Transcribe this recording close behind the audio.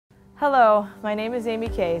Hello, my name is Amy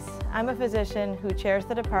Case. I'm a physician who chairs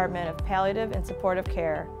the Department of Palliative and Supportive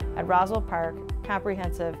Care at Roswell Park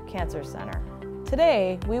Comprehensive Cancer Center.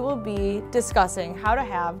 Today, we will be discussing how to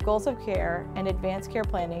have goals of care and advanced care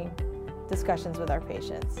planning discussions with our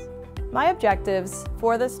patients. My objectives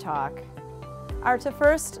for this talk are to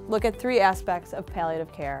first look at three aspects of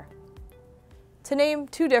palliative care, to name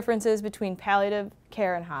two differences between palliative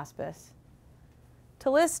care and hospice, to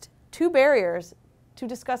list two barriers to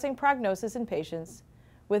discussing prognosis in patients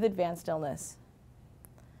with advanced illness,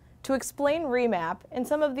 to explain REMAP and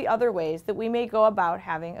some of the other ways that we may go about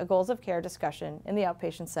having a goals of care discussion in the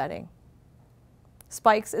outpatient setting.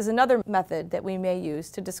 Spikes is another method that we may use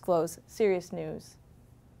to disclose serious news.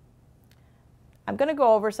 I'm going to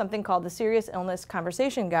go over something called the Serious Illness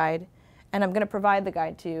Conversation Guide, and I'm going to provide the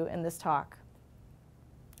guide to you in this talk.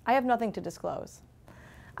 I have nothing to disclose.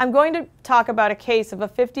 I'm going to talk about a case of a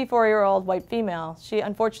 54-year-old white female. She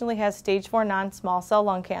unfortunately has stage 4 non-small cell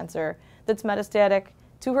lung cancer that's metastatic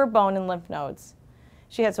to her bone and lymph nodes.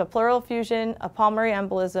 She has a pleural effusion, a pulmonary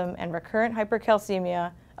embolism, and recurrent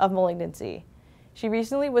hypercalcemia of malignancy. She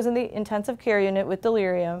recently was in the intensive care unit with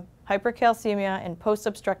delirium, hypercalcemia, and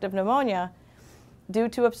post-obstructive pneumonia due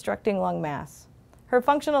to obstructing lung mass. Her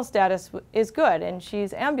functional status is good, and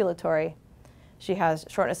she's ambulatory. She has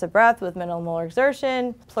shortness of breath with minimal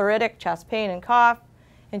exertion, pleuritic chest pain and cough,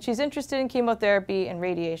 and she's interested in chemotherapy and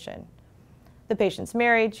radiation. The patient's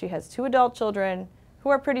married. She has 2 adult children who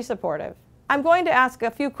are pretty supportive. I'm going to ask a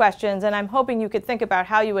few questions, and I'm hoping you could think about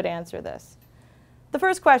how you would answer this. The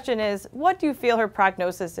first question is, what do you feel her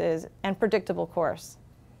prognosis is and predictable course?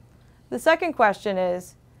 The second question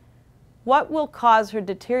is, what will cause her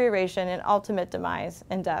deterioration and ultimate demise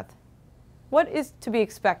and death? What is to be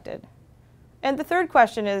expected? And the third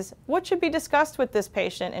question is, what should be discussed with this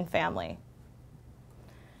patient and family?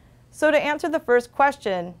 So to answer the first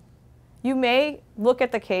question, you may look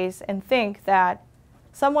at the case and think that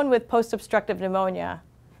someone with post-obstructive pneumonia,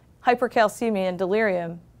 hypercalcemia, and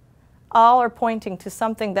delirium all are pointing to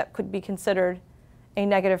something that could be considered a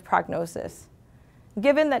negative prognosis.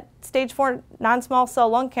 Given that stage 4 non-small cell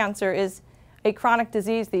lung cancer is a chronic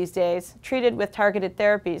disease these days, treated with targeted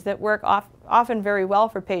therapies that work often very well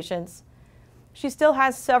for patients, she still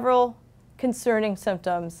has several concerning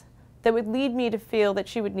symptoms that would lead me to feel that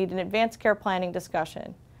she would need an advanced care planning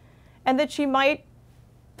discussion, and that she might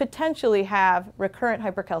potentially have recurrent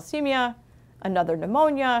hypercalcemia, another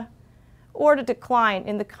pneumonia, or to decline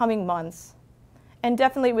in the coming months. And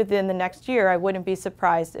definitely within the next year, I wouldn't be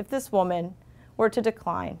surprised if this woman were to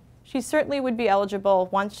decline. She certainly would be eligible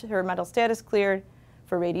once her mental status cleared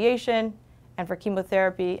for radiation and for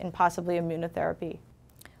chemotherapy and possibly immunotherapy.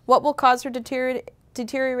 What will cause her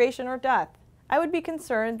deterioration or death? I would be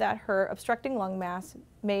concerned that her obstructing lung mass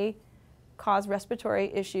may cause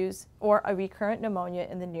respiratory issues or a recurrent pneumonia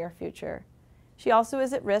in the near future. She also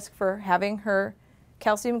is at risk for having her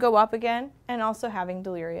calcium go up again and also having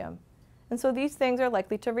delirium. And so these things are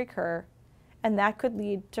likely to recur, and that could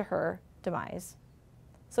lead to her demise.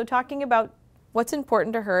 So talking about what's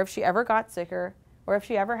important to her if she ever got sicker or if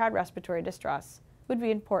she ever had respiratory distress would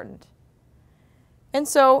be important. And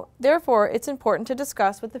so, therefore, it's important to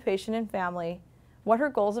discuss with the patient and family what her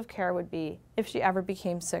goals of care would be if she ever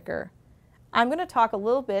became sicker. I'm going to talk a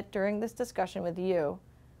little bit during this discussion with you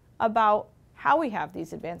about how we have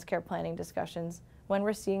these advanced care planning discussions when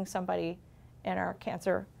we're seeing somebody in our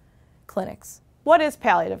cancer clinics. What is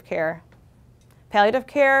palliative care? Palliative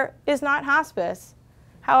care is not hospice.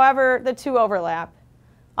 However, the two overlap.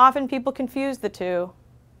 Often people confuse the two.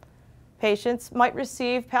 Patients might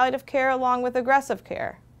receive palliative care along with aggressive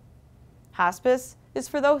care. Hospice is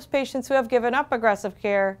for those patients who have given up aggressive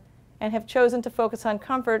care and have chosen to focus on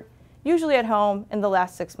comfort, usually at home, in the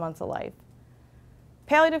last 6 months of life.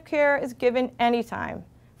 Palliative care is given anytime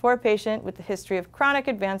for a patient with a history of chronic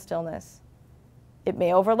advanced illness. It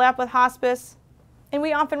may overlap with hospice, and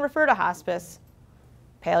we often refer to hospice.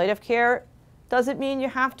 Palliative care doesn't mean you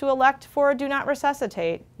have to elect for a do not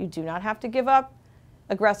resuscitate. You do not have to give up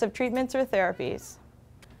aggressive treatments or therapies.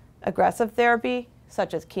 Aggressive therapy,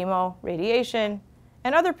 such as chemo, radiation,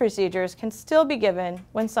 and other procedures can still be given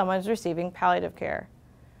when someone is receiving palliative care.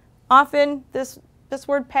 Often, this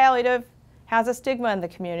word palliative has a stigma in the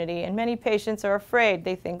community, and many patients are afraid.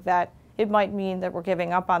 They think that it might mean that we're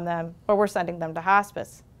giving up on them or we're sending them to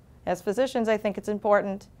hospice. As physicians, I think it's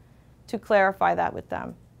important to clarify that with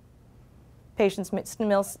them. Patients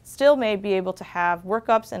still may be able to have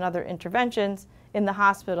workups and other interventions in the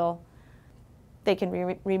hospital. They can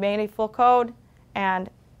remain a full code, and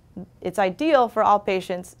it's ideal for all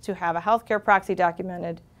patients to have a healthcare proxy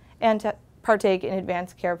documented and to partake in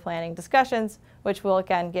advanced care planning discussions which we'll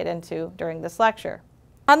again get into during this lecture.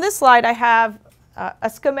 On this slide, I have a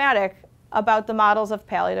schematic about the models of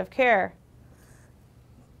palliative care.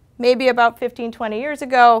 Maybe about 15, 20 years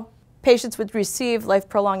ago, patients would receive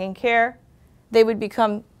life-prolonging care. They would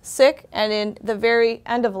become sick, and in the very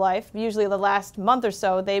end of life, usually the last month or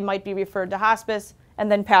so, they might be referred to hospice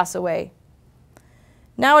and then pass away.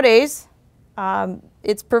 Nowadays,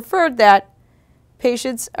 it's preferred that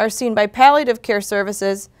patients are seen by palliative care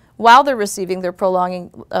services while they're receiving their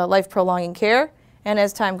life-prolonging care, and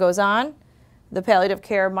as time goes on, the palliative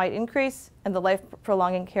care might increase and the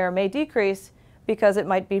life-prolonging care may decrease because it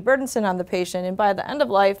might be burdensome on the patient, and by the end of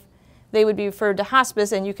life, they would be referred to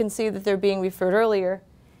hospice, and you can see that they're being referred earlier.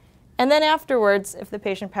 And then afterwards, if the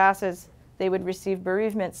patient passes, they would receive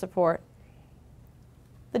bereavement support.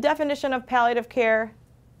 The definition of palliative care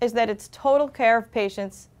is that it's total care of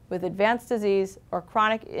patients with advanced disease or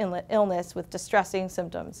chronic illness with distressing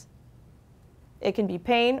symptoms. It can be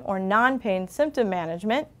pain or non-pain symptom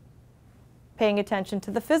management, paying attention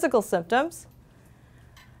to the physical symptoms.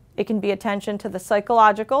 It can be attention to the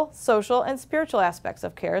psychological, social, and spiritual aspects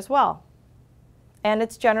of care as well. And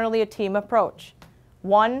it's generally a team approach.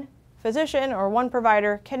 One physician or one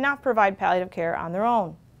provider cannot provide palliative care on their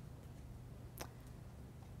own.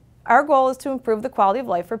 Our goal is to improve the quality of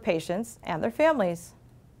life for patients and their families.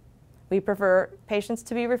 We prefer patients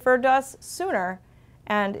to be referred to us sooner,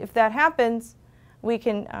 and if that happens, we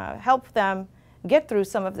can help them get through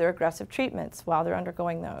some of their aggressive treatments while they're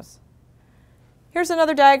undergoing those. Here's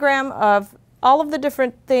another diagram of all of the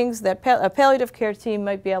different things that a palliative care team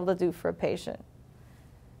might be able to do for a patient.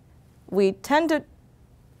 We tend to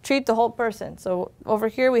treat the whole person. So over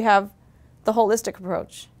here we have the holistic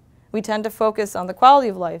approach. We tend to focus on the quality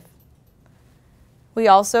of life. We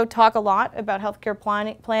also talk a lot about healthcare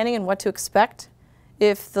planning and what to expect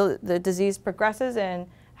if the disease progresses and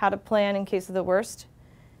how to plan in case of the worst.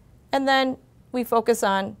 And then we focus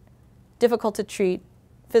on difficult to treat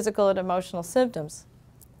physical and emotional symptoms.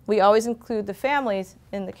 We always include the families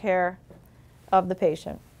in the care of the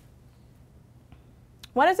patient.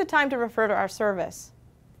 When is it time to refer to our service?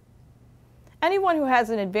 Anyone who has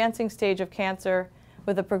an advancing stage of cancer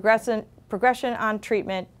with a progression on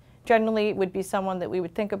treatment generally would be someone that we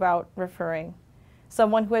would think about referring.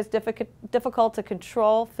 Someone who has difficult to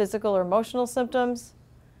control physical or emotional symptoms,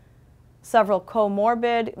 several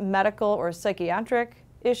comorbid medical or psychiatric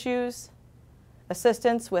issues,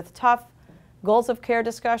 assistance with tough goals of care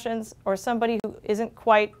discussions, or somebody who isn't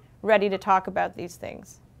quite ready to talk about these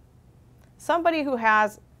things. Somebody who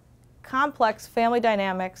has complex family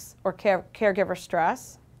dynamics or caregiver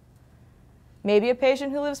stress, maybe a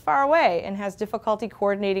patient who lives far away and has difficulty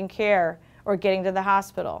coordinating care or getting to the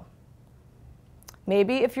hospital.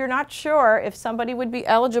 Maybe if you're not sure if somebody would be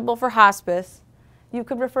eligible for hospice, you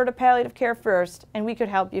could refer to palliative care first, and we could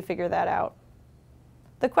help you figure that out.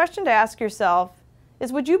 The question to ask yourself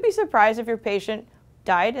is, would you be surprised if your patient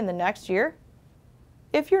died in the next year?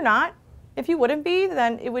 If you're not, if you wouldn't be,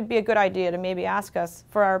 then it would be a good idea to maybe ask us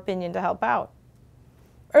for our opinion to help out.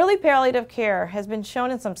 Early palliative care has been shown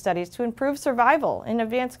in some studies to improve survival in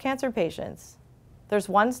advanced cancer patients. There's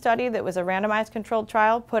one study that was a randomized controlled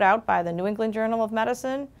trial put out by the New England Journal of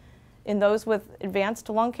Medicine in those with advanced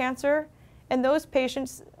lung cancer, and those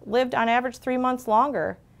patients lived on average 3 months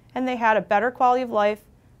longer, and they had a better quality of life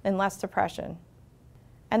and less depression.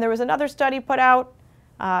 And there was another study put out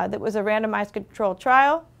that was a randomized controlled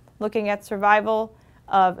trial looking at survival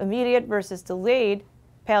of immediate versus delayed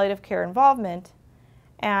palliative care involvement,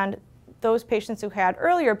 and those patients who had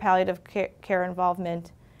earlier palliative care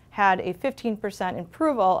involvement had a 15%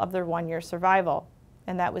 improvement of their 1-year survival,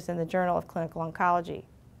 and that was in the Journal of Clinical Oncology.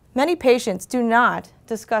 Many patients do not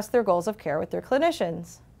discuss their goals of care with their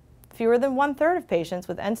clinicians. Fewer than 1/3 of patients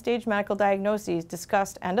with end-stage medical diagnoses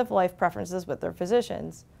discussed end-of-life preferences with their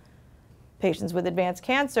physicians. Patients with advanced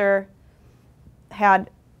cancer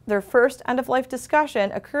had their first end-of-life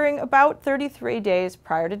discussion occurring about 33 days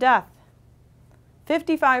prior to death.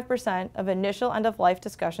 55% of initial end-of-life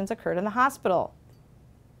discussions occurred in the hospital.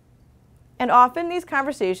 And often these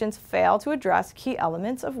conversations fail to address key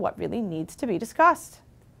elements of what really needs to be discussed.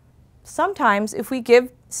 Sometimes if we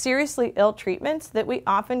give seriously ill treatments that we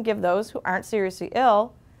often give those who aren't seriously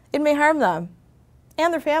ill, it may harm them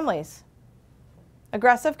and their families.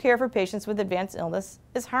 Aggressive care for patients with advanced illness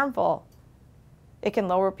is harmful. It can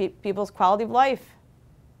lower people's quality of life.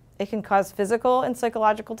 It can cause physical and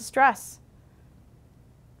psychological distress.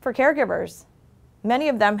 For caregivers, many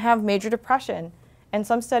of them have major depression, and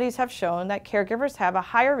some studies have shown that caregivers have a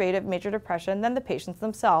higher rate of major depression than the patients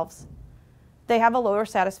themselves. They have a lower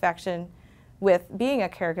satisfaction with being a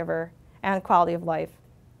caregiver and quality of life.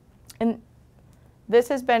 And This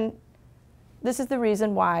is the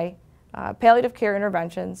reason why palliative care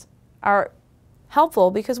interventions are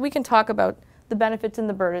helpful, because we can talk about the benefits and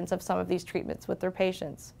the burdens of some of these treatments with their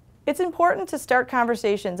patients. It's important to start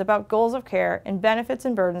conversations about goals of care and benefits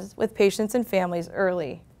and burdens with patients and families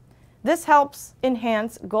early. This helps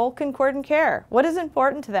enhance goal-concordant care. What is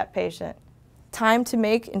important to that patient? Time to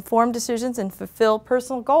make informed decisions and fulfill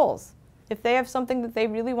personal goals. If they have something that they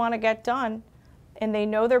really want to get done and they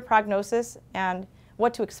know their prognosis and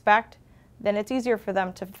what to expect, then it's easier for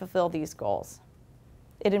them to fulfill these goals.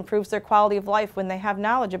 It improves their quality of life when they have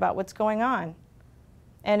knowledge about what's going on,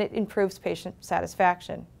 and it improves patient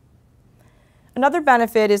satisfaction. Another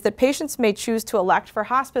benefit is that patients may choose to elect for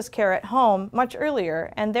hospice care at home much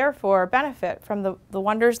earlier and therefore benefit from the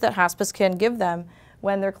wonders that hospice can give them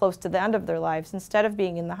when they're close to the end of their lives, instead of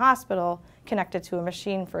being in the hospital connected to a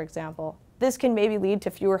machine, for example. This can maybe lead to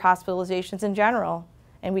fewer hospitalizations in general,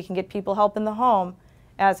 and we can get people help in the home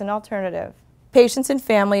as an alternative. Patients and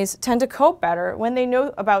families tend to cope better when they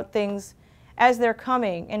know about things as they're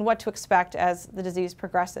coming and what to expect as the disease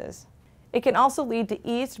progresses. It can also lead to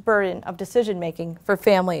eased burden of decision-making for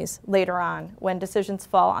families later on, when decisions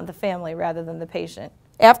fall on the family rather than the patient.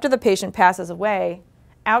 After the patient passes away,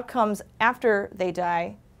 outcomes after they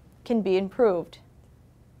die can be improved.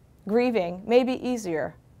 Grieving may be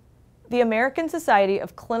easier. The American Society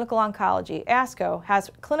of Clinical Oncology, ASCO,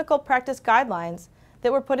 has clinical practice guidelines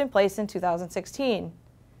that were put in place in 2016.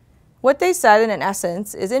 What they said, in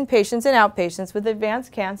essence, is inpatients and outpatients with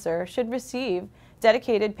advanced cancer should receive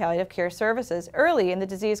dedicated palliative care services early in the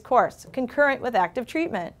disease course, concurrent with active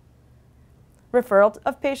treatment. Referral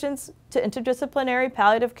of patients to interdisciplinary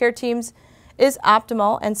palliative care teams is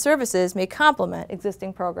optimal, and services may complement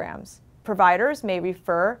existing programs. Providers may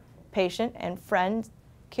refer patient and friend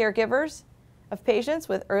caregivers of patients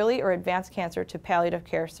with early or advanced cancer to palliative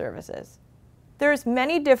care services. There's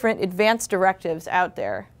many different advanced directives out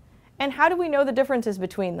there, and how do we know the differences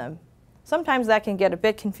between them? Sometimes that can get a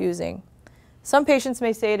bit confusing. Some patients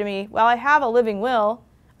may say to me, well, I have a living will,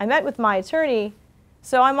 I met with my attorney,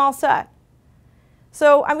 so I'm all set.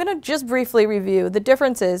 So I'm going to just briefly review the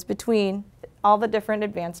differences between all the different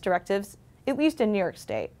advanced directives, at least in New York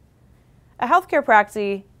State. A healthcare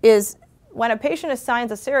proxy is when a patient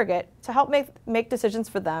assigns a surrogate to help make decisions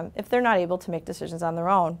for them if they're not able to make decisions on their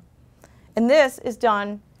own. And this is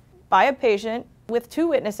done by a patient with 2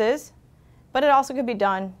 witnesses, but it also could be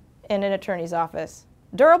done in an attorney's office.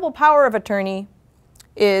 Durable power of attorney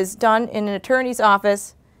is done in an attorney's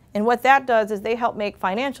office, and what that does is they help make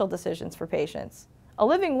financial decisions for patients. A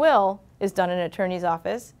living will is done in an attorney's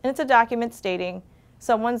office, and it's a document stating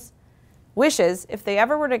someone's wishes if they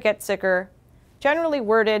ever were to get sicker, generally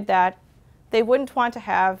worded that they wouldn't want to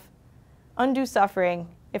have undue suffering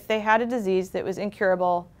if they had a disease that was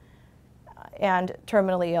incurable and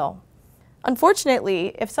terminally ill.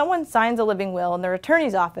 Unfortunately, if someone signs a living will in their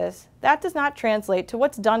attorney's office, that does not translate to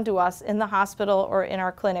what's done to us in the hospital or in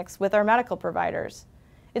our clinics with our medical providers.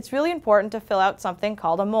 It's really important to fill out something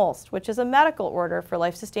called a MOLST, which is a medical order for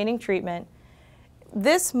life-sustaining treatment.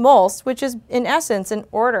 This MOLST, which is in essence an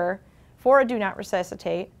order for a do not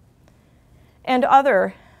resuscitate, and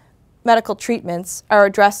other medical treatments are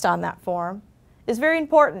addressed on that form, is very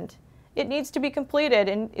important. It needs to be completed,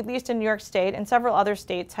 at least in New York State, and several other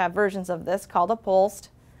states have versions of this called a POLST.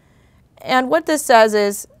 And what this says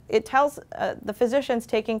is it tells the physicians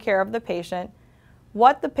taking care of the patient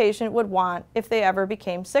what the patient would want if they ever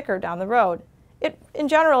became sicker down the road. In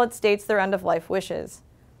general, it states their end-of-life wishes.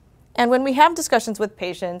 And when we have discussions with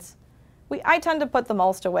patients, I tend to put the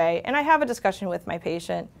MOLST away, and I have a discussion with my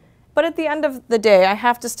patient. But at the end of the day, I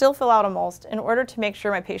have to still fill out a MOLST in order to make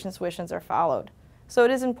sure my patient's wishes are followed. So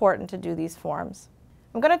it is important to do these forms.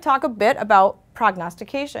 I'm going to talk a bit about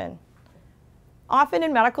prognostication. Often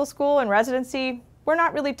in medical school and residency, we're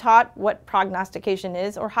not really taught what prognostication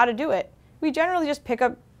is or how to do it. We generally just pick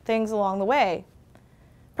up things along the way.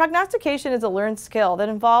 Prognostication is a learned skill that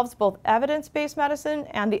involves both evidence-based medicine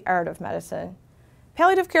and the art of medicine.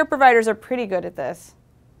 Palliative care providers are pretty good at this.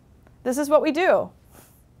 This is what we do.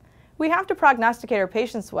 We have to prognosticate our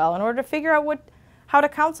patients well in order to figure out how to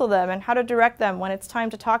counsel them and how to direct them when it's time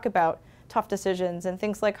to talk about tough decisions and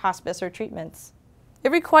things like hospice or treatments.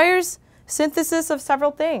 It requires synthesis of several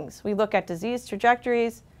things. We look at disease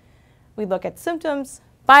trajectories, we look at symptoms,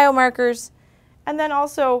 biomarkers, and then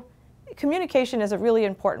also communication is a really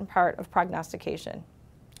important part of prognostication.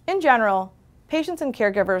 In general, patients and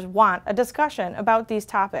caregivers want a discussion about these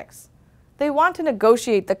topics. They want to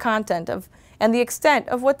negotiate the content and the extent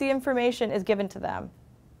of what the information is given to them.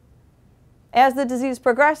 As the disease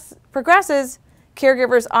progresses,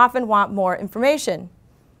 caregivers often want more information.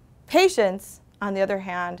 Patients on the other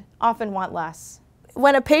hand, often want less.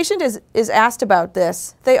 When a patient is asked about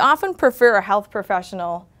this, they often prefer a health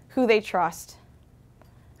professional who they trust,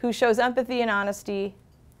 who shows empathy and honesty,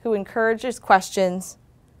 who encourages questions,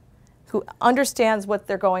 who understands what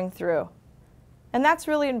they're going through. And that's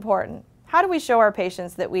really important. How do we show our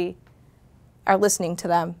patients that we are listening to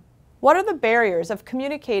them? What are the barriers of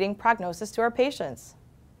communicating prognosis to our patients?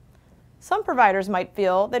 Some providers might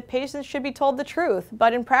feel that patients should be told the truth,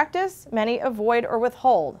 but in practice, many avoid or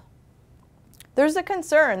withhold. There's a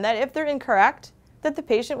concern that if they're incorrect, that the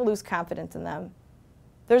patient will lose confidence in them.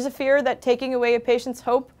 There's a fear that taking away a patient's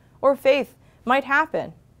hope or faith might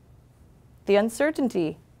happen. The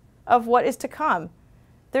uncertainty of what is to come.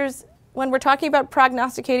 When we're talking about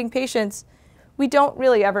prognosticating patients, we don't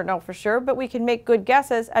really ever know for sure, but we can make good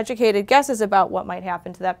guesses, educated guesses about what might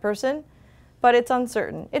happen to that person, but it's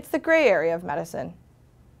uncertain. It's the gray area of medicine.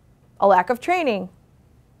 A lack of training,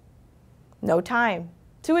 no time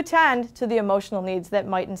to attend to the emotional needs that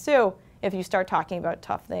might ensue if you start talking about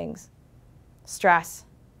tough things. Stress,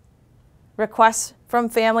 requests from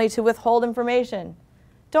family to withhold information.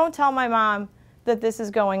 Don't tell my mom that this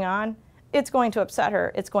is going on. It's going to upset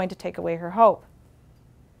her. It's going to take away her hope.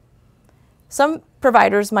 Some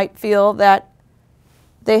providers might feel that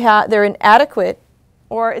they're inadequate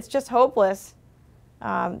or it's just hopeless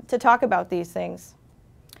to talk about these things.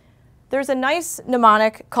 There's a nice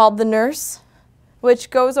mnemonic called The Nurse, which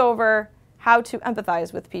goes over how to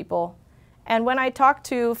empathize with people. And when I talk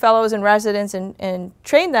to fellows and residents and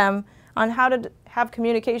train them on how to have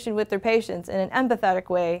communication with their patients in an empathetic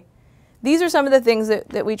way, these are some of the things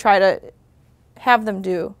that we try to have them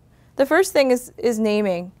do. The first thing is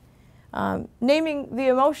naming. Naming the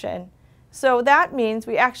emotion. So that means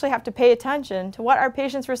we actually have to pay attention to what our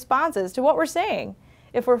patient's response is to what we're saying.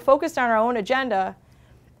 If we're focused on our own agenda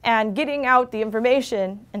and getting out the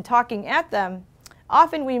information and talking at them,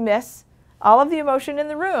 often we miss all of the emotion in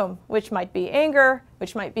the room, which might be anger,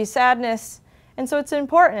 which might be sadness. And so it's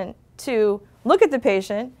important to look at the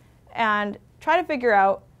patient and try to figure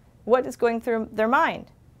out what is going through their mind.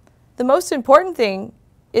 The most important thing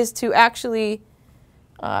is to actually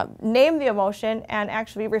name the emotion and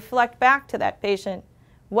actually reflect back to that patient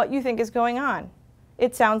what you think is going on.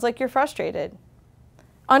 It sounds like you're frustrated.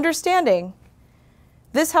 Understanding.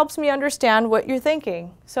 This helps me understand what you're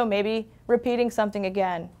thinking. So maybe repeating something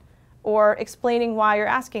again or explaining why you're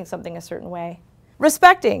asking something a certain way.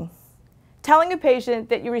 Respecting. Telling a patient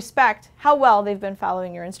that you respect how well they've been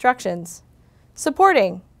following your instructions.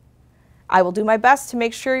 Supporting. I will do my best to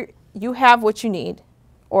make sure you have what you need.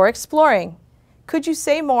 Or exploring. Could you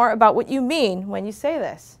say more about what you mean when you say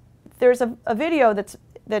this? There's a video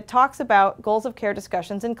that talks about goals of care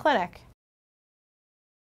discussions in clinic.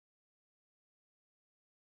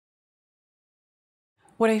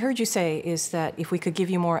 What I heard you say is that if we could give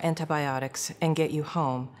you more antibiotics and get you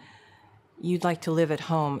home, you'd like to live at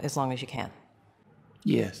home as long as you can.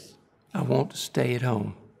 Yes, I want to stay at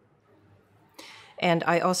home. And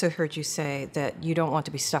I also heard you say that you don't want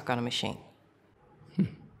to be stuck on a machine.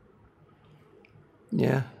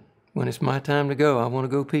 Yeah, when it's my time to go, I want to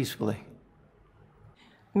go peacefully.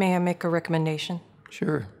 May I make a recommendation?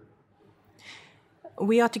 Sure.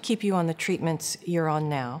 We ought to keep you on the treatments you're on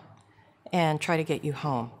now and try to get you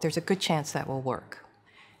home. There's a good chance that will work.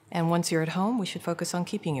 And once you're at home, we should focus on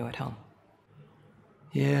keeping you at home.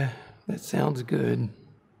 Yeah, that sounds good.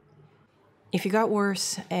 If you got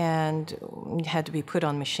worse and had to be put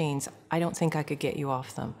on machines, I don't think I could get you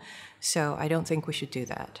off them. So I don't think we should do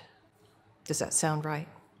that. Does that sound right?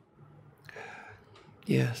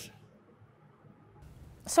 Yes.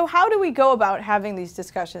 So how do we go about having these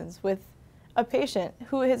discussions with a patient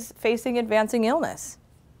who is facing advancing illness?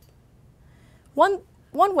 One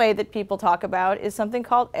way that people talk about is something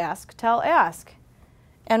called ask, tell, ask.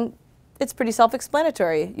 And it's pretty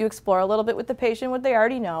self-explanatory. You explore a little bit with the patient what they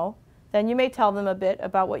already know, then you may tell them a bit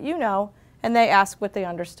about what you know, and they ask what they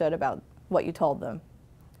understood about what you told them.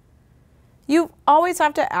 You always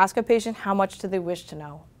have to ask a patient how much do they wish to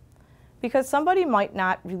know, because somebody might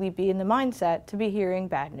not really be in the mindset to be hearing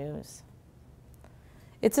bad news.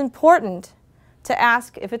 It's important to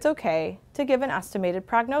ask if it's okay to give an estimated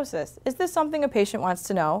prognosis. Is this something a patient wants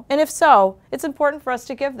to know? And if so, it's important for us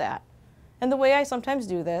to give that. And the way I sometimes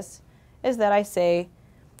do this is that I say,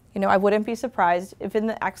 I wouldn't be surprised if in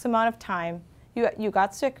the X amount of time you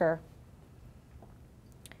got sicker.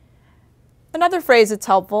 Another phrase that's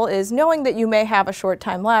helpful is knowing that you may have a short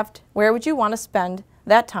time left. Where would you want to spend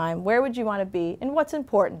that time? Where would you want to be? And what's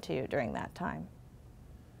important to you during that time?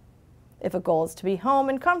 If a goal is to be home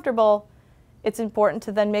and comfortable, it's important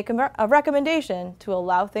to then make a recommendation to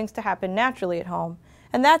allow things to happen naturally at home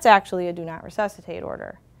And that's actually a do not resuscitate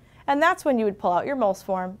order. And that's when you would pull out your MOLS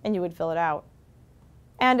form and you would fill it out.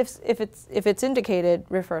 And if it's indicated,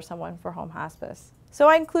 refer someone for home hospice. So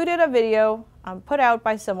I included a video put out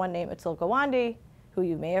by someone named Atul Gawande, who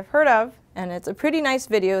you may have heard of, and it's a pretty nice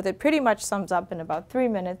video that pretty much sums up in about 3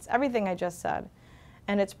 minutes everything I just said.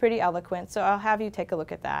 And it's pretty eloquent, so I'll have you take a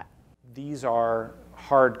look at that. These are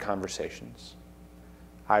hard conversations.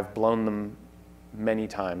 I've blown them many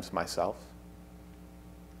times myself.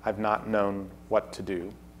 I've not known what to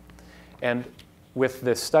do. And with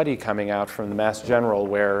this study coming out from the Mass General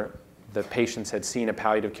where the patients had seen a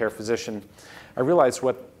palliative care physician, I realized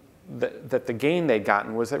that the gain they'd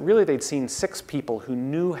gotten was that really they'd seen 6 people who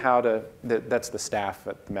knew how to, that's the staff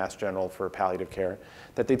at the Mass General for palliative care,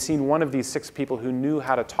 that they'd seen one of these 6 people who knew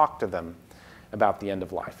how to talk to them about the end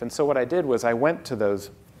of life. And so what I did was I went to those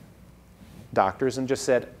doctors and just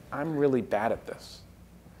said, I'm really bad at this.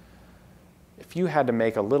 If you had to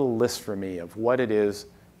make a little list for me of what it is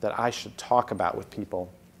that I should talk about with people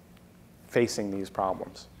facing these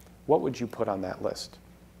problems, what would you put on that list?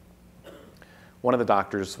 One of the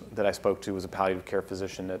doctors that I spoke to was a palliative care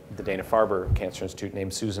physician at the Dana-Farber Cancer Institute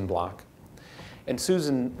named Susan Block. And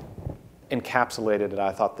Susan encapsulated it,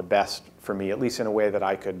 I thought, the best for me, at least in a way that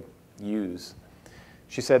I could use.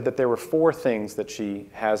 She said that there were 4 things that she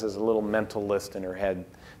has as a little mental list in her head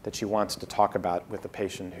that she wants to talk about with a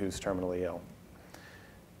patient who's terminally ill.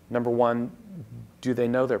 Number 1, do they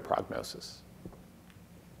know their prognosis?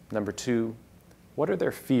 Number 2, what are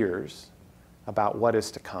their fears about what is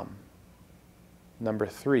to come? Number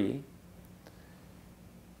 3,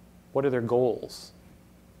 what are their goals?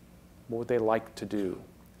 What would they like to do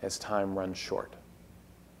as time runs short?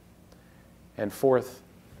 And 4th,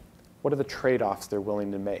 what are the trade-offs they're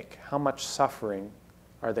willing to make? How much suffering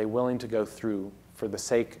are they willing to go through for the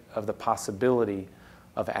sake of the possibility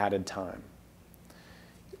of added time?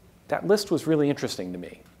 That list was really interesting to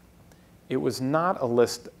me. It was not a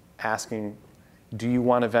list asking, do you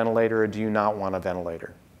want a ventilator or do you not want a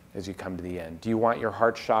ventilator as you come to the end? Do you want your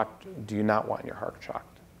heart shocked? Do you not want your heart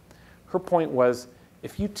shocked? Her point was,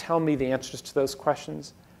 if you tell me the answers to those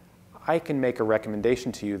questions, I can make a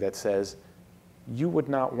recommendation to you that says, you would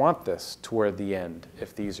not want this toward the end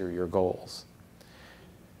if these are your goals.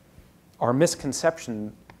 Our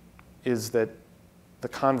misconception is that the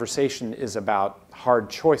conversation is about hard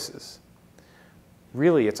choices.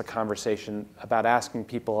 Really, it's a conversation about asking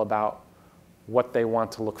people about what they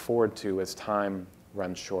want to look forward to as time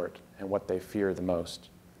runs short and what they fear the most.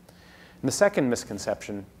 And the second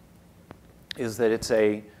misconception is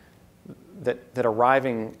that that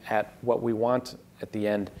arriving at what we want at the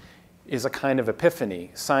end is a kind of epiphany.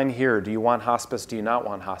 Sign here, do you want hospice, do you not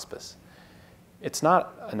want hospice? It's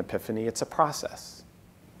not an epiphany, it's a process.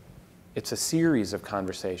 It's a series of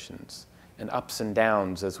conversations and ups and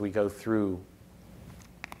downs as we go through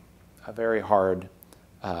a very hard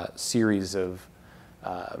series of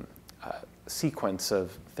sequence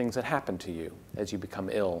of things that happen to you as you become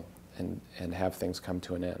ill and have things come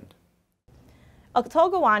to an end.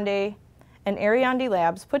 Atul Gawande and Ariandi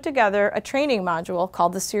Labs put together a training module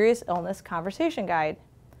called the Serious Illness Conversation Guide.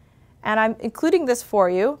 And I'm including this for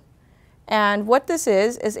you. And what this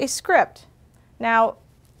is a script. Now,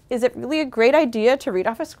 is it really a great idea to read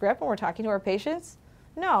off a script when we're talking to our patients?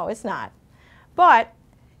 No, it's not. But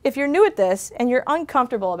if you're new at this and you're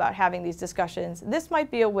uncomfortable about having these discussions, this might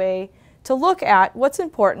be a way to look at what's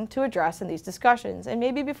important to address in these discussions. And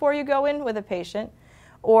maybe before you go in with a patient,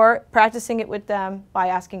 or practicing it with them by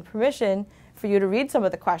asking permission for you to read some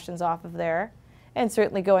of the questions off of there, and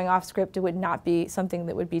certainly going off script, it would not be something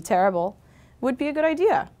that would be terrible, would be a good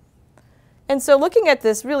idea. And so looking at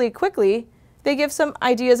this really quickly, they give some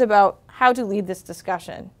ideas about how to lead this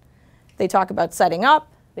discussion. They talk about setting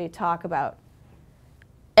up, they talk about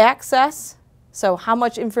access, so how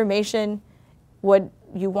much information would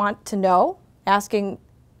you want to know, asking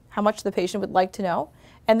how much the patient would like to know,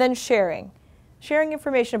 and then sharing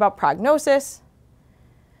information about prognosis.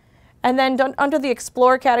 And then under the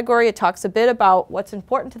Explore category, it talks a bit about what's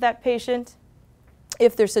important to that patient,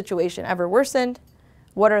 if their situation ever worsened,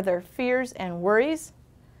 what are their fears and worries,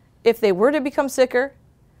 if they were to become sicker,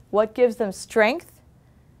 what gives them strength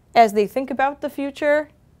as they think about the future,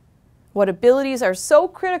 what abilities are so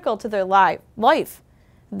critical to their life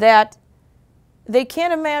that they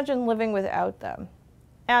can't imagine living without them.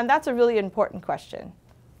 And that's a really important question.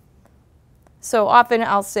 So often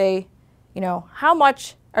I'll say, how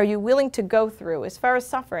much are you willing to go through as far as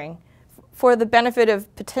suffering for the benefit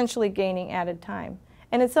of potentially gaining added time?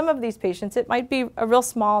 And in some of these patients, it might be a real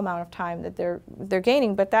small amount of time that they're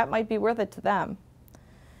gaining, but that might be worth it to them.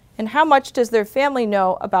 And how much does their family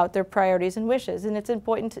know about their priorities and wishes? And it's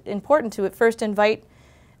important to at first invite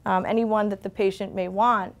anyone that the patient may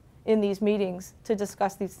want in these meetings to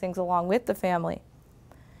discuss these things along with the family.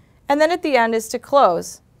 And then at the end is to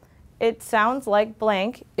close. It sounds like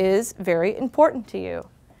blank is very important to you.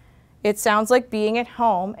 It sounds like being at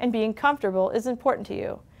home and being comfortable is important to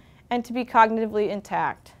you, and to be cognitively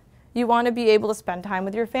intact. You want to be able to spend time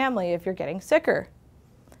with your family if you're getting sicker.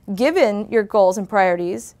 Given your goals and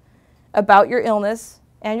priorities about your illness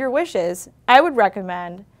and your wishes, I would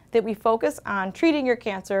recommend that we focus on treating your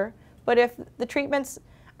cancer, but if the treatments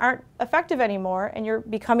aren't effective anymore and you're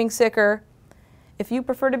becoming sicker, if you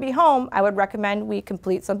prefer to be home, I would recommend we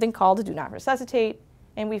complete something called a do not resuscitate,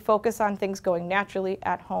 and we focus on things going naturally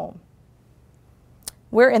at home.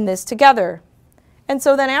 We're in this together. And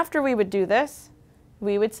so then after we would do this,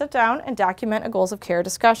 we would sit down and document a goals of care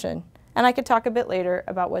discussion. And I could talk a bit later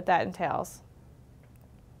about what that entails.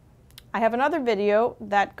 I have another video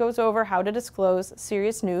that goes over how to disclose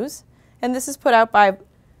serious news, and this is put out by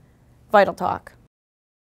Vital Talk.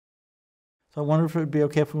 So I wonder if it would be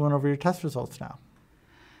okay if we went over your test results now.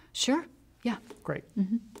 Sure, yeah. Great.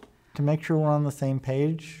 To make sure we're on the same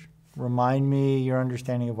page, remind me your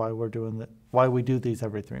understanding of why we're doing why we do these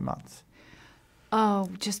every 3 months. Oh,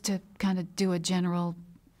 just to kind of do a general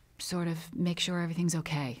sort of make sure everything's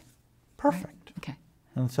okay. Perfect. Right? Okay.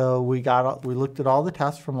 And so we looked at all the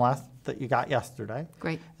tests from that you got yesterday.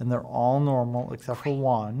 Great. And they're all normal except for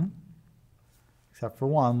one,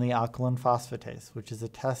 the alkaline phosphatase, which is a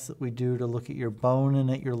test that we do to look at your bone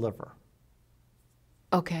and at your liver.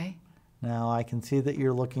 Okay. Now I can see that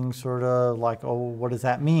you're looking sort of like, oh, what does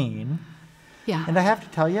that mean? Yeah. And I have to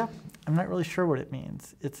tell you, I'm not really sure what it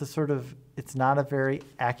means. It's not a very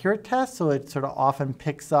accurate test, so it sort of often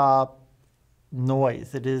picks up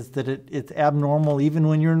noise. It's abnormal even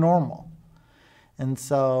when you're normal. And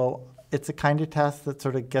so it's a kind of test that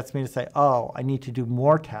sort of gets me to say, oh, I need to do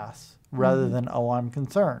more tests rather than, oh, I'm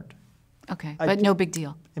concerned. Okay, but no big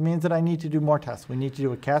deal. It means that I need to do more tests. We need to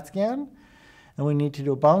do a CAT scan, and we need to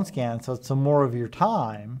do a bone scan, so it's some more of your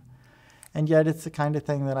time. And yet it's the kind of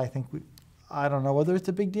thing that I think I don't know whether it's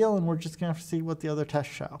a big deal, and we're just going to have to see what the other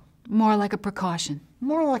tests show. More like a precaution.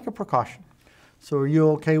 More like a precaution. So are you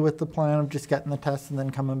okay with the plan of just getting the test and then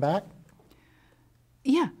coming back?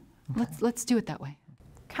 Yeah, okay. Let's do it that way.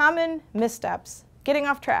 Common missteps, getting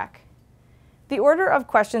off track. The order of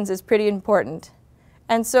questions is pretty important.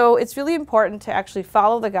 And so it's really important to actually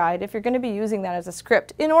follow the guide if you're going to be using that as a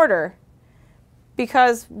script in order,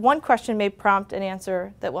 because one question may prompt an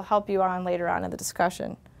answer that will help you on later on in the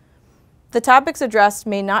discussion. The topics addressed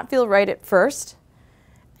may not feel right at first,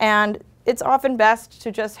 and it's often best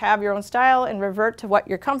to just have your own style and revert to what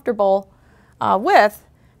you're comfortable with.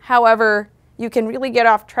 However, you can really get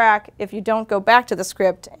off track if you don't go back to the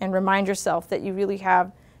script and remind yourself that you really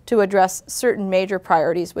have to address certain major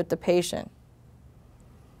priorities with the patient.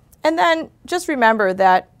 And then just remember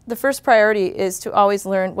that the first priority is to always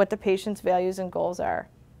learn what the patient's values and goals are.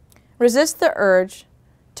 Resist the urge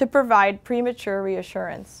to provide premature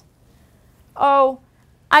reassurance. Oh,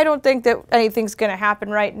 I don't think that anything's going to happen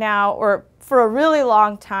right now or for a really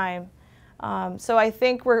long time. So I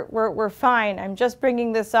think we're fine. I'm just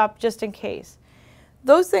bringing this up just in case.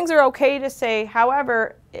 Those things are okay to say.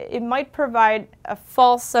 However, it might provide a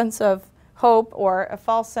false sense of hope or a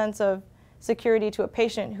false sense of security to a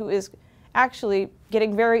patient who is actually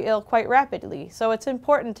getting very ill quite rapidly. So it's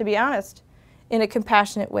important to be honest in a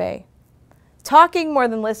compassionate way. Talking more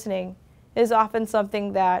than listening is often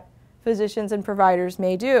something that physicians and providers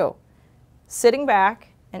may do. Sitting back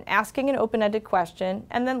and asking an open-ended question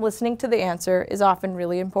and then listening to the answer is often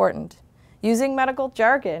really important. Using medical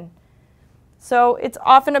jargon. So it's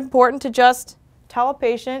often important to just tell a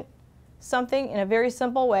patient something in a very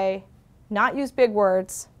simple way, not use big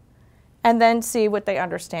words, and then see what they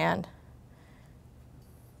understand.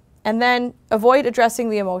 And then avoid addressing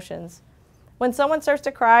the emotions. When someone starts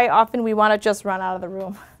to cry, often we want to just run out of the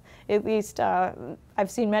room. At least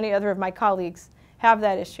I've seen many other of my colleagues have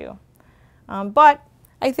that issue. But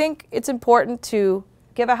I think it's important to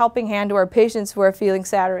give a helping hand to our patients who are feeling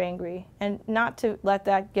sad or angry and not to let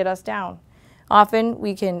that get us down. Often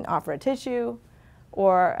we can offer a tissue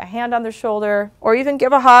or a hand on their shoulder or even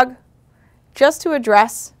give a hug just to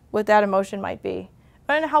address what that emotion might be.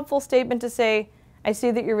 And a helpful statement to say, I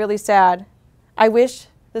see that you're really sad. I wish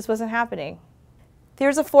this wasn't happening.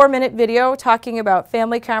 Here's a 4-minute video talking about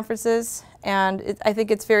family conferences, and I think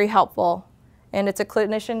it's very helpful. And it's a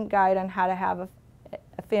clinician guide on how to have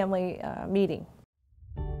a family meeting.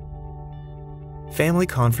 Family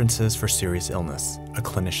Conferences for Serious Illness, a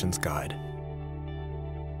Clinician's Guide.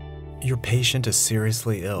 Your patient is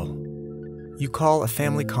seriously ill. You call a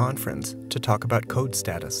family conference to talk about code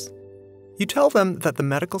status. You tell them that the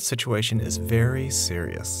medical situation is very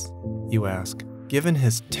serious. You ask, given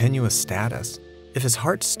his tenuous status, if his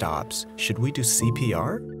heart stops, should we do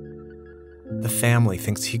CPR? The family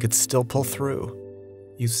thinks he could still pull through.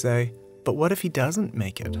 You say, but what if he doesn't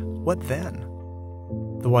make it? What then?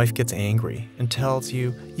 The wife gets angry and tells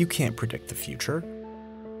you you can't predict the future.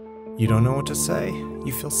 You don't know what to say.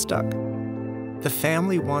 You feel stuck. The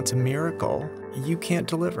family wants a miracle you can't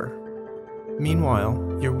deliver.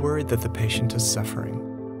 Meanwhile, you're worried that the patient is suffering.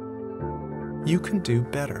 You can do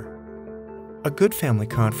better. A good family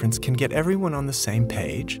conference can get everyone on the same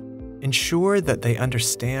page, ensure that they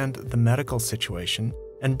understand the medical situation,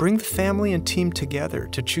 and bring the family and team together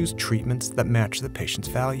to choose treatments that match the patient's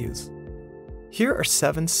values. Here are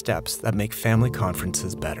 7 steps that make family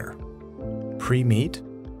conferences better. Pre-meet,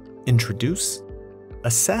 introduce,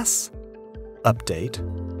 assess, update,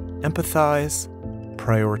 empathize,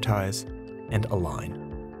 prioritize, and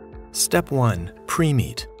align. Step 1,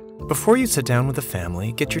 pre-meet. Before you sit down with the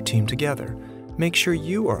family, get your team together. Make sure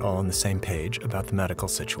you are all on the same page about the medical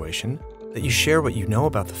situation, that you share what you know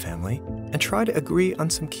about the family, and try to agree on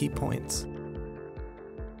some key points.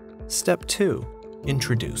 Step 2,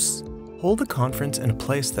 introduce. Hold a conference in a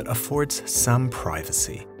place that affords some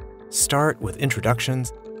privacy. Start with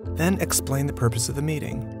introductions, then explain the purpose of the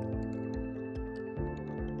meeting.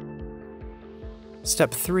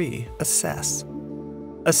 Step 3, assess.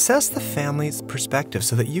 Assess the family's perspective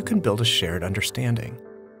so that you can build a shared understanding.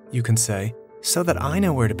 You can say, so that I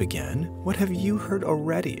know where to begin, what have you heard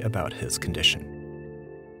already about his condition?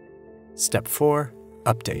 Step 4,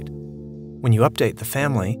 update. When you update the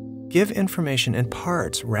family, give information in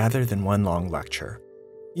parts rather than one long lecture.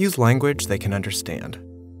 Use language they can understand.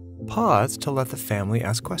 Pause to let the family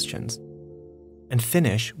ask questions. And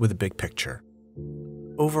finish with a big picture.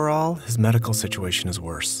 Overall, his medical situation is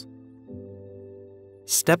worse.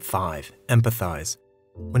 Step 5, empathize.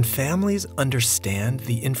 When families understand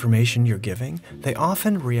the information you're giving, they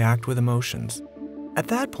often react with emotions. At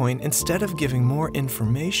that point, instead of giving more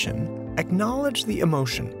information, acknowledge the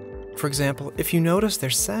emotion. For example, if you notice they're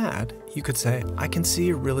sad, you could say, I can see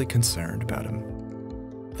you're really concerned about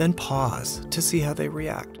him. Then pause to see how they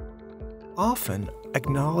react. Often,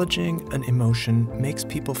 acknowledging an emotion makes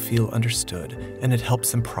people feel understood, and it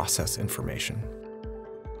helps them process information.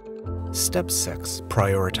 Step 6,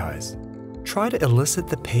 prioritize. Try to elicit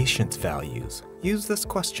the patient's values. Use this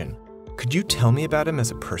question. Could you tell me about him as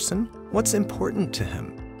a person? What's important to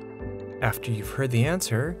him? After you've heard the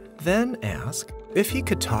answer, then ask, if he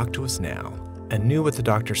could talk to us now and knew what the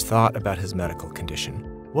doctors thought about his medical condition,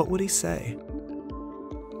 what would he say?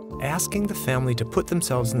 Asking the family to put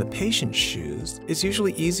themselves in the patient's shoes is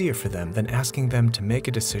usually easier for them than asking them to make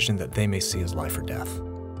a decision that they may see as life or death.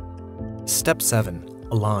 Step 7,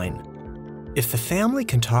 align. If the family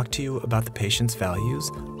can talk to you about the patient's values,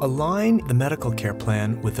 align the medical care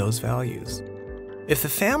plan with those values. If the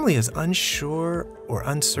family is unsure or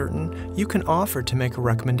uncertain, you can offer to make a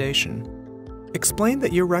recommendation. Explain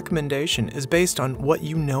that your recommendation is based on what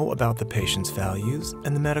you know about the patient's values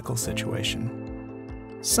and the medical situation.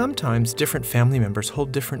 Sometimes different family members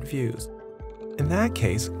hold different views. In that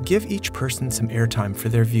case, give each person some airtime for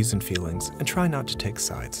their views and feelings and try not to take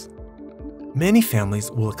sides. Many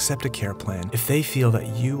families will accept a care plan if they feel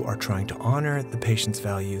that you are trying to honor the patient's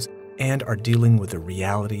values and are dealing with the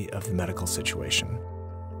reality of the medical situation.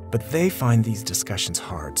 But they find these discussions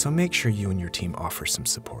hard, so make sure you and your team offer some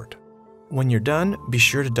support. When you're done, be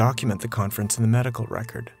sure to document the conference in the medical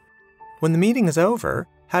record. When the meeting is over,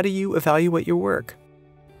 how do you evaluate your work?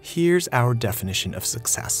 Here's our definition of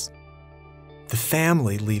success. The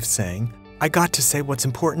family leaves saying, I got to say what's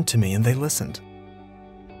important to me and they listened.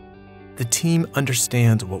 The team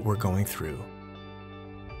understands what we're going through.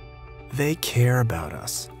 They care about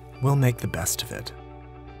us. We'll make the best of it.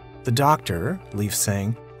 The doctor leaves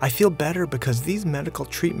saying, I feel better because these medical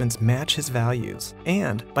treatments match his values,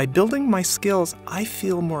 and by building my skills, I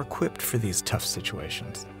feel more equipped for these tough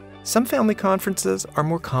situations. Some family conferences are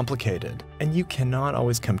more complicated, and you cannot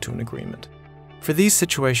always come to an agreement. For these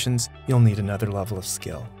situations, you'll need another level of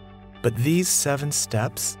skill. But these 7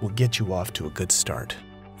 steps will get you off to a good start.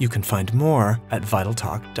 You can find more at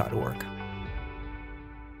vitaltalk.org.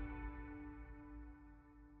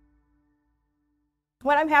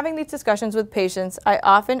 When I'm having these discussions with patients, I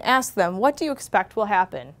often ask them, what do you expect will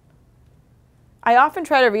happen? I often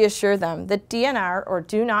try to reassure them that DNR, or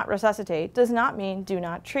do not resuscitate, does not mean do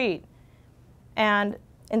not treat. And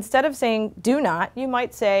instead of saying do not, you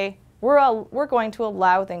might say, we're going to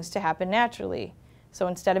allow things to happen naturally. So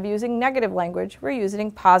instead of using negative language, we're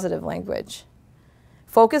using positive language.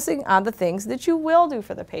 Focusing on the things that you will do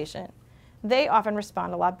for the patient. They often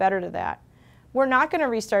respond a lot better to that. We're not going to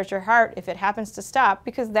restart your heart if it happens to stop,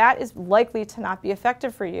 because that is likely to not be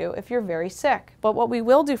effective for you if you're very sick. But what we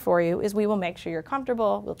will do for you is we will make sure you're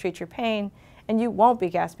comfortable, we'll treat your pain, and you won't be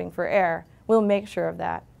gasping for air. We'll make sure of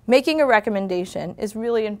that. Making a recommendation is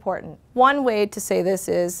really important. One way to say this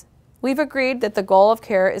is, we've agreed that the goal of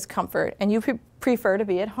care is comfort, and you prefer to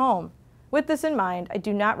be at home. With this in mind, I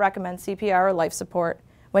do not recommend CPR or life support.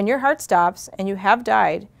 When your heart stops and you have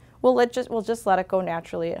died, we'll just let it go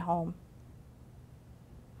naturally at home.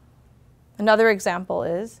 Another example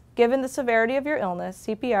is, given the severity of your illness,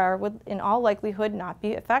 CPR would in all likelihood not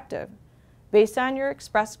be effective. Based on your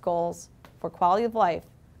expressed goals for quality of life,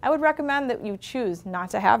 I would recommend that you choose not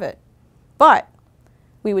to have it. But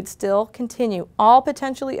we would still continue all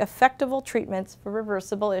potentially effective treatments for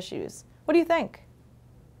reversible issues. What do you think?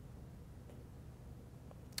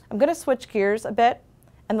 I'm going to switch gears a bit,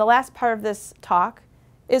 and the last part of this talk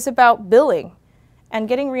is about billing and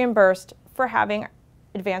getting reimbursed for having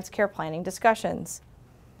advanced care planning discussions.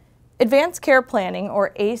 Advanced care planning,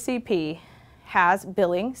 or ACP, has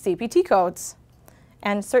billing CPT codes,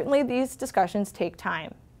 and certainly these discussions take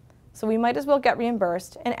time. So we might as well get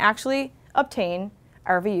reimbursed and actually obtain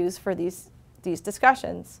RVUs for these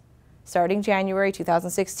discussions. Starting January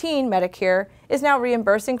 2016, Medicare is now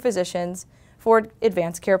reimbursing physicians for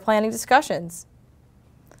advanced care planning discussions.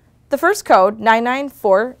 The first code,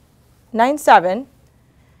 99497,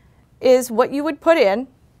 is what you would put in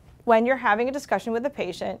when you're having a discussion with a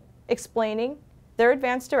patient, explaining their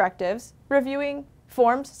advanced directives, reviewing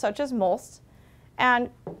forms such as MOLST, and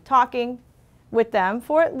talking with them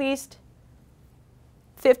for at least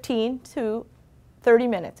 15 to 30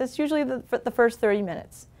 minutes. It's usually the first 30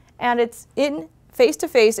 minutes. And it's in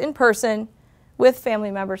face-to-face, in person, with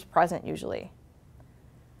family members present usually.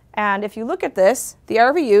 And if you look at this, the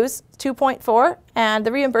RVU is 2.4, and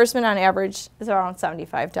the reimbursement on average is around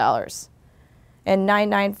 $75. And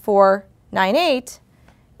 99498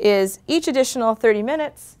 is each additional 30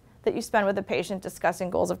 minutes that you spend with a patient discussing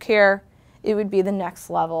goals of care. It would be the next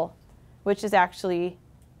level, which is actually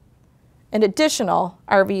an additional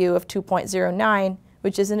RVU of 2.09,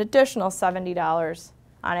 which is an additional $70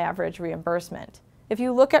 on average reimbursement. If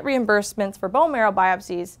you look at reimbursements for bone marrow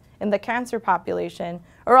biopsies in the cancer population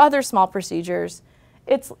or other small procedures,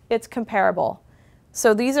 it's comparable.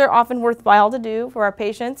 So these are often worthwhile to do for our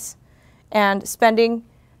patients, and spending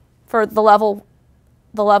for the level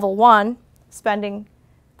 1, spending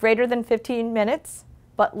greater than 15 minutes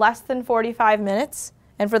but less than 45 minutes,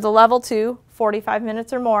 and for the level 2, 45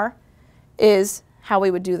 minutes or more, is how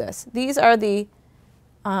we would do this. These are the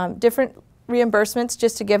different reimbursements,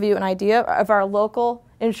 just to give you an idea of our local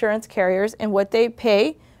insurance carriers and what they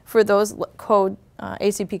pay for those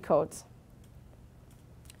ACP codes.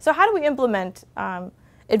 So how do we implement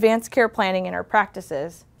advanced care planning in our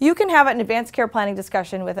practices? You can have an advanced care planning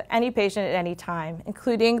discussion with any patient at any time,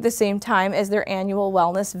 including the same time as their annual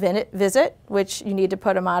wellness visit, which you need to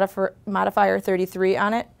put a modifier 33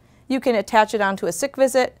 on it. You can attach it onto a sick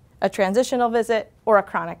visit, a transitional visit, or a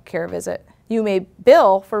chronic care visit. You may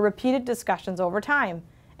bill for repeated discussions over time.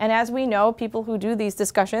 And as we know, people who do these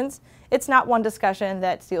discussions, it's not one discussion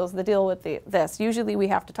that seals the deal with this. Usually we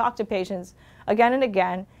have to talk to patients again and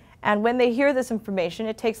again, and when they hear this information,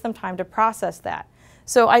 it takes them time to process that.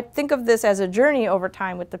 So I think of this as a journey over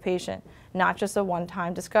time with the patient, not just a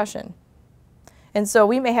one-time discussion. And so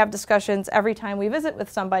we may have discussions every time we visit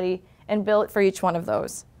with somebody and bill it for each one of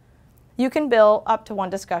those. You can bill up to 1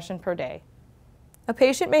 discussion per day. A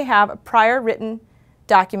patient may have prior written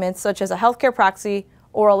documents such as a healthcare proxy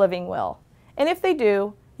or a living will. And if they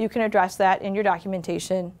do, you can address that in your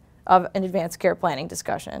documentation of an advanced care planning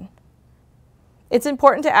discussion. It's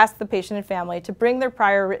important to ask the patient and family to bring their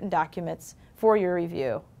prior written documents for your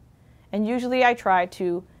review. And usually I try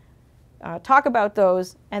to talk about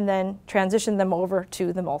those and then transition them over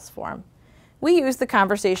to the MOLST form. We use the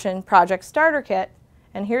Conversation Project Starter Kit,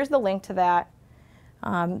 and here's the link to that,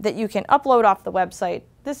 that you can upload off the website.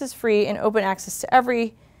 This is free and open access to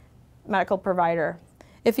every medical provider.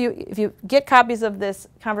 If you get copies of this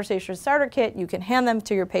Conversation Starter Kit, you can hand them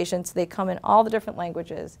to your patients. They come in all the different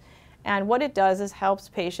languages. And what it does is helps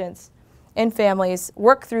patients and families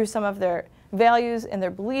work through some of their values and their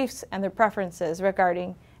beliefs and their preferences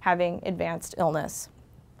regarding having advanced illness.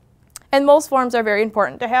 And MOLST forms are very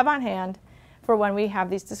important to have on hand for when we have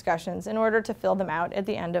these discussions in order to fill them out at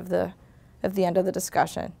the end of the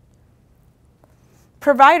discussion.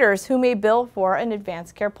 Providers who may bill for an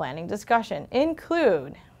advanced care planning discussion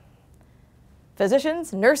include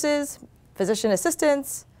physicians, nurses, physician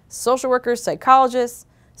assistants, social workers, psychologists,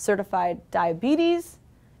 certified diabetes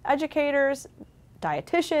educators,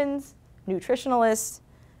 dietitians, nutritionalists,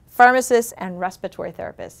 pharmacists, and respiratory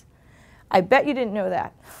therapists. I bet you didn't know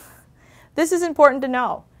that. This is important to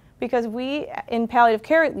know because we, in palliative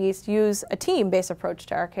care at least, use a team-based approach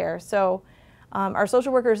to our care. So our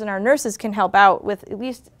social workers and our nurses can help out with at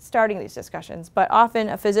least starting these discussions, but often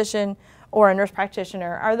a physician or a nurse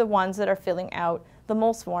practitioner are the ones that are filling out the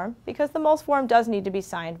MOLS form, because the MOLS form does need to be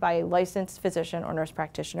signed by a licensed physician or nurse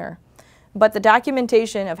practitioner. But the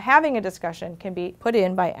documentation of having a discussion can be put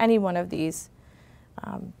in by any one of these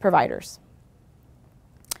providers.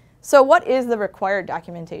 So what is the required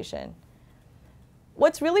documentation?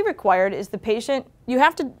 What's really required is the patient, you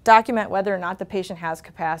have to document whether or not the patient has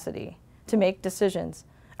capacity to make decisions.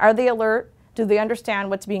 Are they alert? Do they understand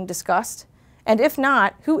what's being discussed? And if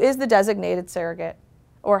not, who is the designated surrogate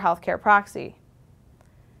or healthcare proxy?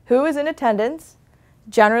 Who is in attendance?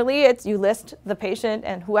 Generally, you list the patient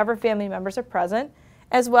and whoever family members are present,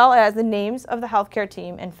 as well as the names of the healthcare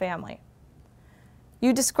team and family.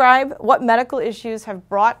 You describe what medical issues have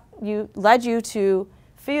led you to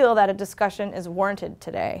feel that a discussion is warranted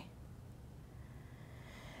today.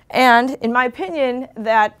 And in my opinion,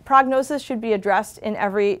 that prognosis should be addressed in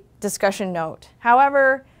every discussion note.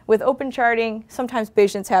 However, with open charting, sometimes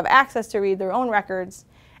patients have access to read their own records,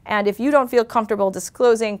 and if you don't feel comfortable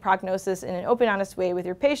disclosing prognosis in an open, honest way with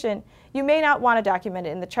your patient, you may not want to document it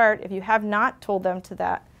in the chart if you have not told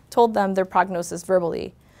them their prognosis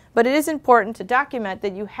verbally. But it is important to document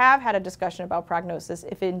that you have had a discussion about prognosis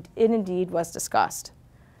if it indeed was discussed.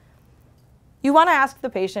 You want to ask the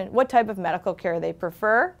patient what type of medical care they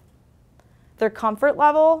prefer, their comfort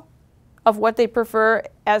level of what they prefer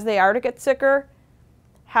as they are to get sicker,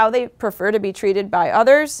 how they prefer to be treated by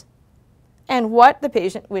others, and what the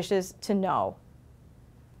patient wishes to know.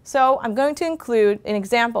 So I'm going to include an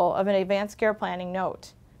example of an advanced care planning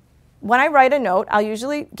note. When I write a note, I'll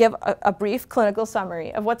usually give a brief clinical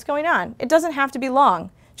summary of what's going on. It doesn't have to be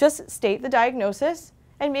long. Just state the diagnosis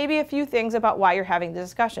and maybe a few things about why you're having the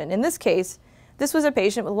discussion. In this case, this was a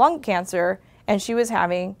patient with lung cancer, and she was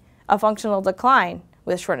having a functional decline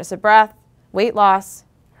with shortness of breath, weight loss,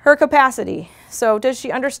 her capacity. So does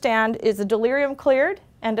she understand, is the delirium cleared?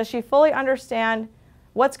 And does she fully understand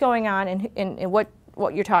what's going on and what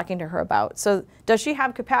you're talking to her about? So does she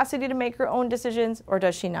have capacity to make her own decisions, or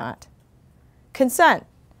does she not? Consent.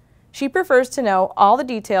 She prefers to know all the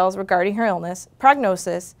details regarding her illness,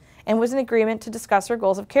 prognosis, and was in agreement to discuss her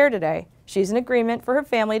goals of care today. She's in agreement for her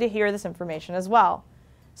family to hear this information as well.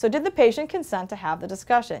 So did the patient consent to have the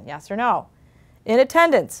discussion, yes or no? In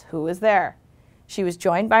attendance, who was there? She was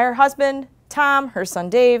joined by her husband, Tom, her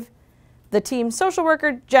son Dave. The team social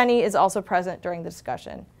worker, Jenny, is also present during the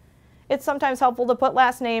discussion. It's sometimes helpful to put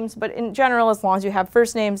last names, but in general, as long as you have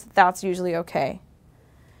first names, that's usually okay.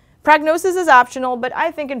 Prognosis is optional, but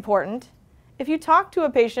I think important. If you talk to a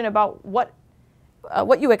patient about what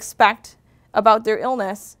you expect about their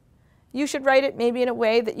illness, you should write it maybe in a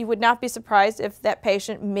way that you would not be surprised if that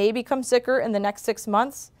patient may become sicker in the next 6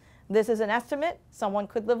 months. This is an estimate. Someone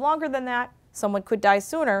could live longer than that. Someone could die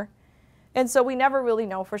sooner. And so we never really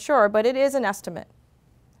know for sure, but it is an estimate.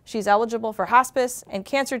 She's eligible for hospice, and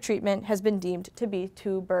cancer treatment has been deemed to be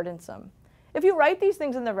too burdensome. If you write these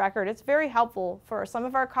things in the record, it's very helpful for some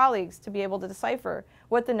of our colleagues to be able to decipher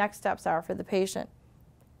what the next steps are for the patient.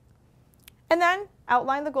 And then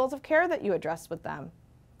outline the goals of care that you addressed with them.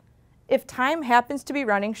 If time happens to be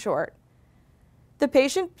running short, the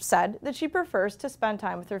patient said that she prefers to spend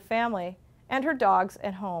time with her family and her dogs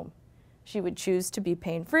at home. She would choose to be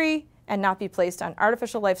pain-free and not be placed on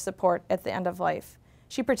artificial life support at the end of life.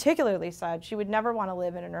 She particularly said she would never want to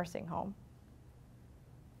live in a nursing home.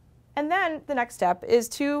 And then the next step is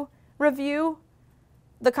to review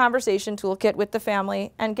the conversation toolkit with the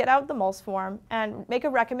family and get out the MOLS form and make a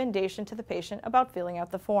recommendation to the patient about filling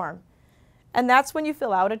out the form. And that's when you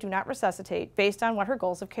fill out a do not resuscitate based on what her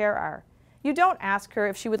goals of care are. You don't ask her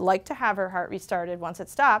if she would like to have her heart restarted once it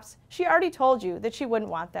stops. She already told you that she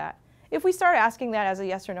wouldn't want that. If we start asking that as a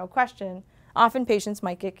yes or no question, often patients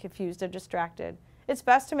might get confused or distracted. It's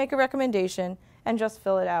best to make a recommendation and just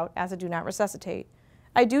fill it out as a do not resuscitate.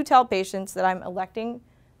 I do tell patients that I'm electing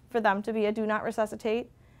for them to be a do not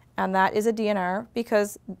resuscitate, and that is a DNR,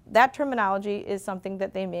 because that terminology is something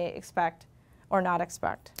that they may expect or not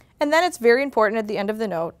expect. And then it's very important at the end of the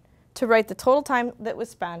note to write the total time that was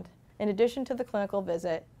spent in addition to the clinical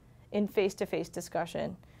visit in face-to-face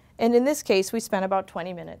discussion. And in this case, we spent about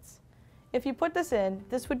 20 minutes. If you put this in,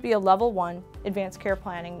 this would be a level 1 advanced care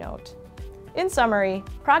planning note. In summary,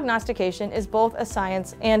 prognostication is both a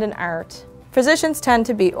science and an art. Physicians tend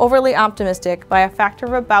to be overly optimistic by a factor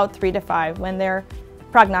of about 3 to 5 when they're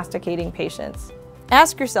prognosticating patients.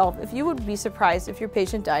 Ask yourself if you would be surprised if your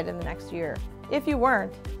patient died in the next year. If you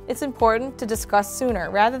weren't, it's important to discuss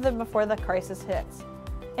sooner rather than before the crisis hits.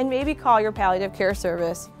 And maybe call your palliative care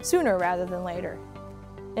service sooner rather than later.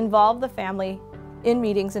 Involve the family in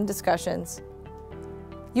meetings and discussions.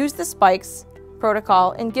 Use the spikes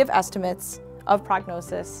protocol and give estimates of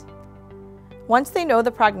prognosis. Once they know the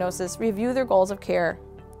prognosis, review their goals of care.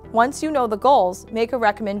 Once you know the goals, make a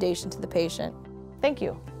recommendation to the patient. Thank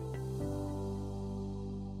you.